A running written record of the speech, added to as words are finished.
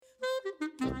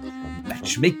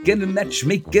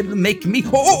matchmaker, make me.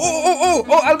 Oh,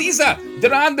 Aliza,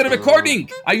 they're on the recording.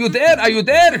 Are you there?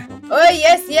 Oh,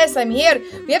 yes, I'm here.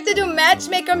 We have to do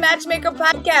Matchmaker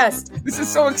podcast. This is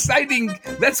so exciting.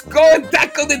 Let's go and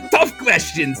tackle the tough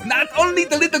questions. Not only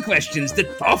the little questions, the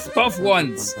tough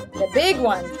ones. The big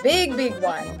ones, big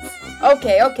ones.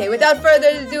 Okay, without further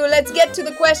ado, let's get to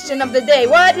the question of the day.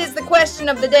 What is the question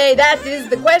of the day? That is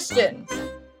the question.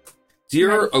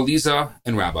 Dear Aliza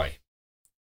and Rabbi,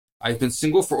 I've been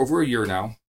single for over a year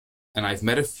now, and I've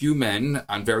met a few men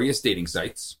on various dating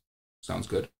sites. Sounds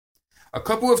good. A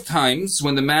couple of times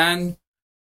when the man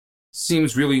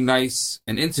seems really nice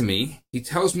and into me, he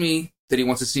tells me that he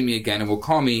wants to see me again and will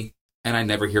call me, and I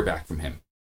never hear back from him.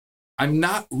 I'm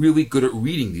not really good at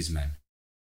reading these men.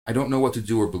 I don't know what to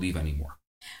do or believe anymore.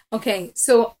 Okay,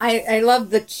 so I love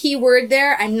the key word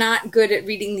there. I'm not good at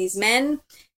reading these men.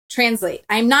 Translate.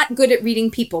 I'm not good at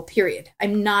reading people, period.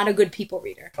 I'm not a good people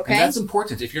reader, okay? And that's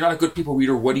important. If you're not a good people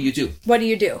reader, what do you do? What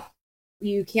do?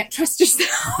 You can't trust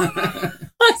yourself.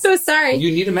 I'm so sorry. You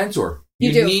need a mentor.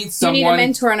 You do. Need someone. You need a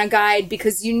mentor and a guide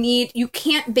because you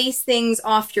can't base things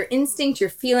off your instinct,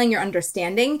 your feeling, your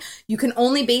understanding. You can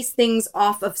only base things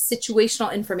off of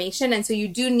situational information. And so you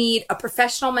do need a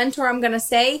professional mentor, I'm going to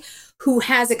say, who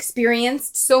has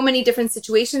experienced so many different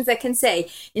situations that can say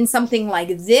in something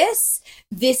like this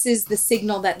is the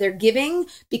signal that they're giving,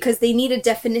 because they need a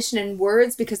definition in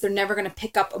words because they're never going to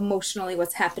pick up emotionally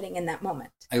what's happening in that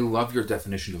moment. I love your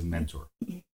definition of mentor.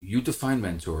 You define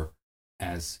mentor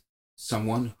as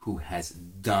someone who has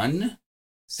done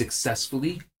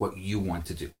successfully what you want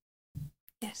to do.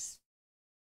 Yes.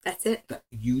 That's it. That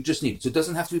you just need. So it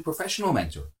doesn't have to be a professional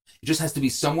mentor. It just has to be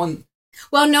someone.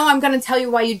 Well, no, I'm going to tell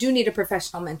you why you do need a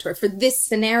professional mentor for this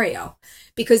scenario,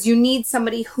 because you need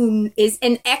somebody who is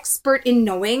an expert in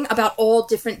knowing about all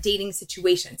different dating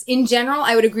situations. In general,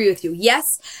 I would agree with you.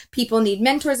 Yes, people need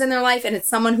mentors in their life, and it's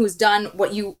someone who's done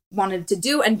what you wanted to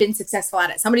do and been successful at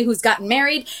it. Somebody who's gotten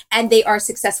married and they are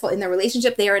successful in their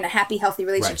relationship. They are in a happy, healthy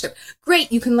relationship. Right.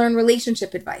 Great. You can learn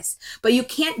relationship advice, but you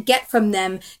can't get from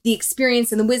them the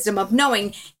experience and the wisdom of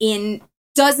knowing in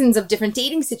dozens of different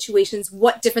dating situations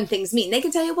what different things mean. They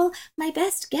can tell you, well, my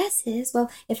best guess is, well,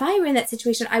 if I were in that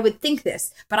situation, I would think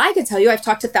this. But I could tell you, I've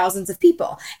talked to thousands of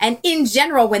people. And in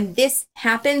general, when this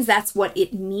happens, that's what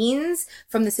it means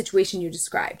from the situation you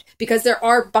described. Because there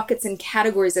are buckets and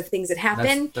categories of things that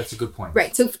happen. That's a good point.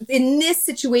 Right. So in this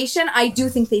situation, I do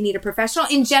think they need a professional.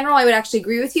 In general, I would actually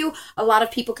agree with you. A lot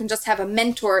of people can just have a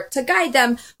mentor to guide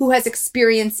them who has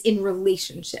experience in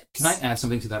relationships. Can I add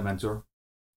something to that mentor?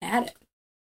 Add it.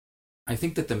 I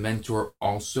think that the mentor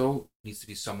also needs to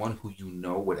be someone who, you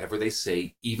know, whatever they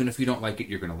say, even if you don't like it,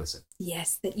 you're going to listen.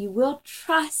 Yes, that you will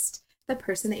trust the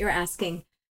person that you're asking.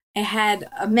 I had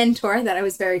a mentor that I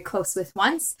was very close with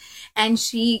once, and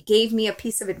she gave me a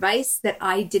piece of advice that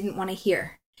I didn't want to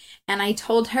hear. And I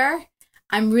told her,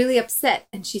 I'm really upset.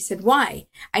 And she said, why?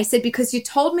 I said, because you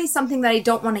told me something that I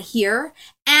don't want to hear,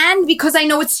 and because I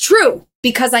know it's true.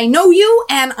 Because I know you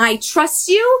and I trust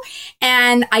you.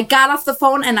 And I got off the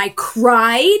phone and I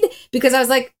cried because I was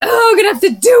like, oh, I'm going to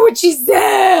have to do what she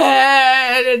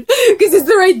said because it's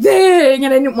the right thing.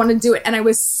 And I didn't want to do it. And I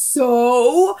was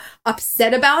so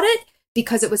upset about it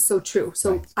because it was so true.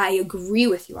 So right. I agree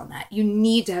with you on that. You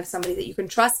need to have somebody that you can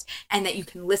trust and that you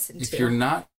can listen to. If you're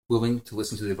not willing to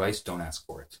listen to the advice, don't ask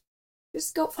for it.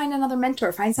 Just go find another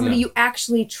mentor. Find somebody you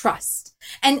actually trust.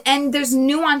 And there's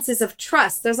nuances of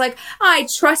trust. There's like, I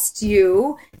trust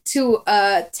you to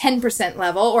a 10%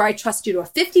 level, or I trust you to a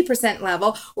 50%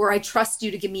 level, or I trust you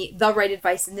to give me the right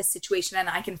advice in this situation and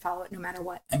I can follow it no matter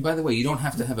what. And by the way, you don't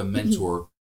have to have a mentor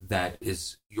that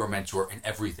is your mentor in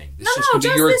everything. This could be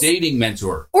your dating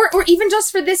mentor. Or even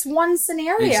just for this one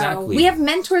scenario. Exactly. We have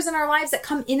mentors in our lives that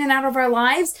come in and out of our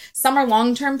lives. Some are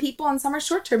long-term people and some are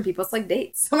short-term people. It's like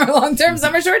dates. Some are long-term,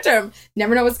 some are short-term.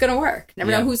 Never know what's going to work.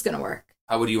 Never know who's going to work.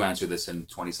 How would you answer this in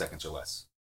 20 seconds or less?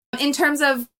 In terms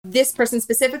of this person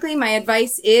specifically, my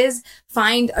advice is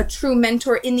find a true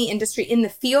mentor in the industry, in the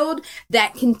field,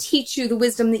 that can teach you the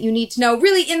wisdom that you need to know.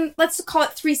 Really, in, let's call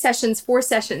it 3 sessions, 4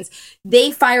 sessions.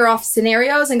 They fire off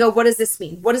scenarios and go, what does this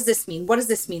mean? What does this mean? What does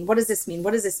this mean? What does this mean?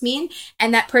 What does this mean?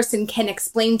 And that person can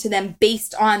explain to them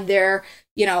based on their,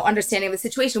 understanding of the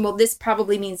situation. Well, this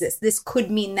probably means this. This could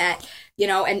mean that,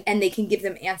 and they can give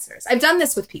them answers. I've done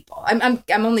this with people. I'm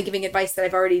only giving advice that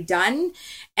I've already done.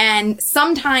 And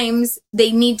sometimes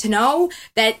they need to know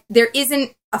that there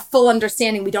isn't a full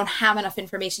understanding. We don't have enough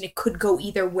information. It could go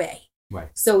either way. Right.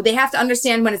 So they have to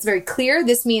understand when it's very clear,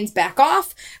 this means back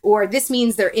off, or this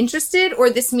means they're interested,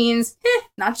 or this means,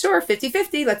 not sure,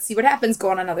 50-50. Let's see what happens. Go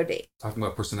on another date. Talking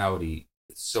about personality,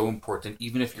 It's so important,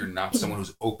 even if you're not someone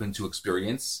who's open to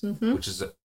experience, Mm-hmm. which is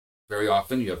very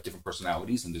often you have different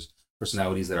personalities, and there's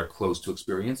personalities that are closed to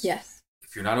experience. Yes.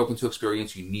 If you're not open to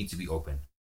experience, you need to be open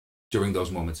during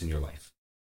those moments in your life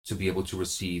to be able to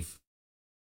receive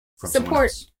from someone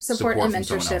else. Support and from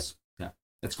someone mentorship. else. Yeah,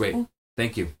 that's great.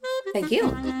 Thank you. Thank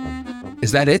you.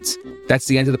 Is that it? That's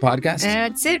the end of the podcast?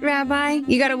 That's it, Rabbi.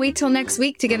 You got to wait till next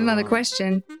week to get another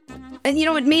question. And you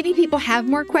know what? Maybe people have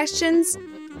more questions.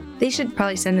 They should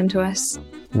probably send them to us.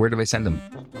 Where do they send them?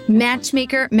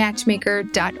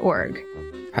 Matchmaker.org.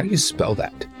 How do you spell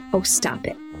that? Oh, stop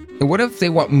it. And what if they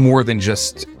want more than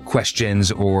just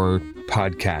questions or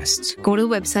podcasts? Go to the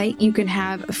website. You can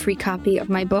have a free copy of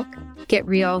my book, Get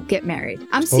Real, Get Married.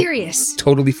 I'm serious.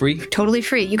 Totally free? Totally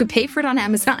free. You could pay for it on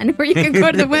Amazon, or you can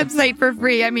go to the website for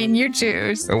free. I mean, you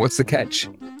choose. And what's the catch?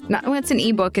 Well, it's an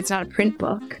ebook. It's not a print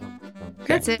book.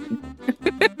 That's it.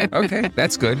 Okay,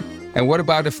 that's good. And what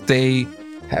about if they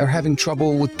are having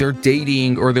trouble with their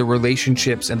dating or their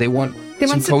relationships and they want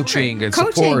some coaching and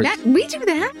support? We do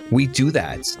that. We do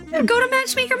that. Go to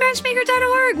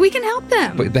matchmaker.org. We can help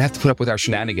them. But they have to put up with our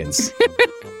shenanigans.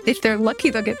 If they're lucky,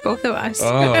 they'll get both of us.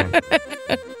 Oh.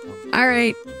 All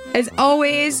right. As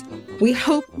always, we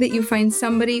hope that you find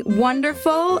somebody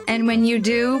wonderful. And when you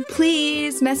do,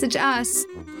 please message us.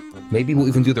 Maybe we'll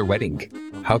even do their wedding.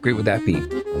 How great would that be?